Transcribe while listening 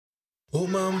The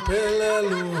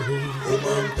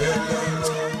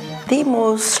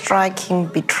most striking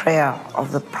betrayal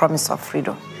of the promise of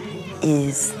freedom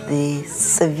is the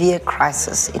severe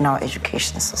crisis in our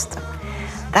education system.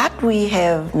 That we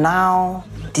have now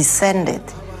descended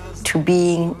to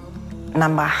being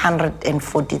number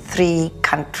 143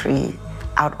 country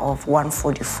out of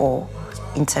 144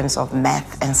 in terms of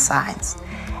math and science.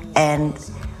 And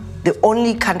the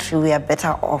only country we are better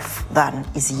off than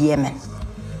is Yemen,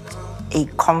 a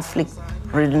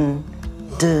conflict-ridden,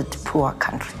 dirt poor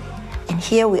country. And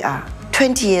here we are,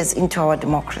 20 years into our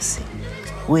democracy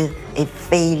with a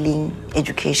failing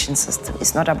education system.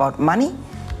 It's not about money,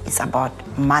 it's about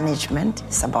management,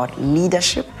 it's about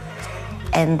leadership.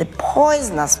 And the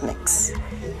poisonous mix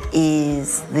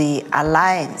is the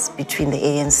alliance between the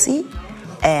ANC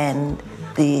and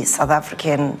the South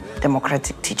African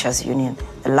Democratic Teachers Union,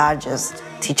 the largest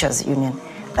teachers union,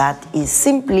 that is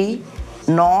simply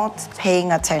not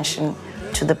paying attention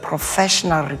to the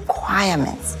professional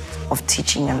requirements of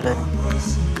teaching and learning.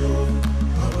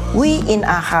 We in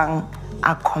Agang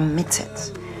are committed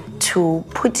to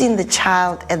putting the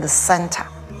child at the center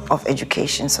of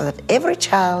education so that every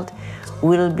child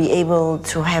will be able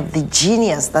to have the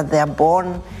genius that they are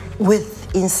born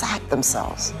with inside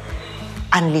themselves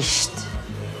unleashed,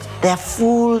 their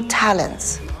full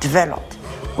talents developed.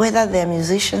 Whether they're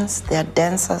musicians, they're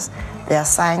dancers, they're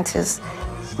scientists,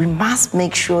 we must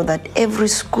make sure that every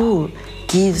school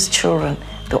gives children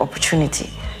the opportunity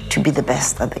to be the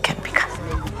best that they can become.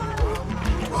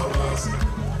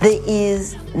 There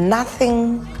is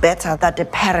nothing better that a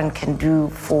parent can do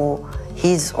for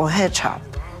his or her child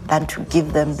than to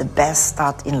give them the best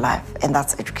start in life, and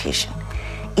that's education.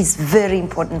 It's very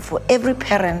important for every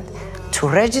parent to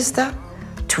register,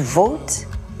 to vote,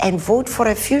 and vote for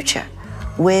a future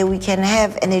where we can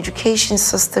have an education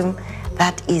system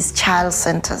that is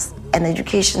child-centered, an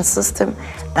education system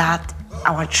that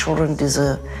our children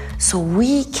deserve. So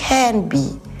we can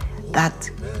be that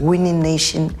winning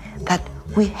nation that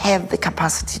we have the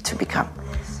capacity to become.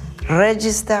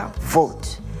 Register,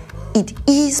 vote. It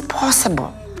is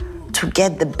possible to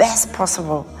get the best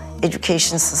possible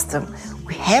education system.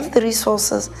 We have the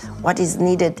resources. What is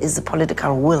needed is the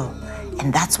political will,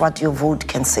 and that's what your vote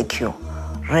can secure.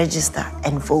 Register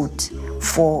and vote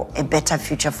for a better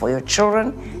future for your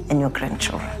children and your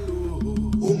grandchildren.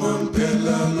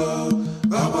 Mamphela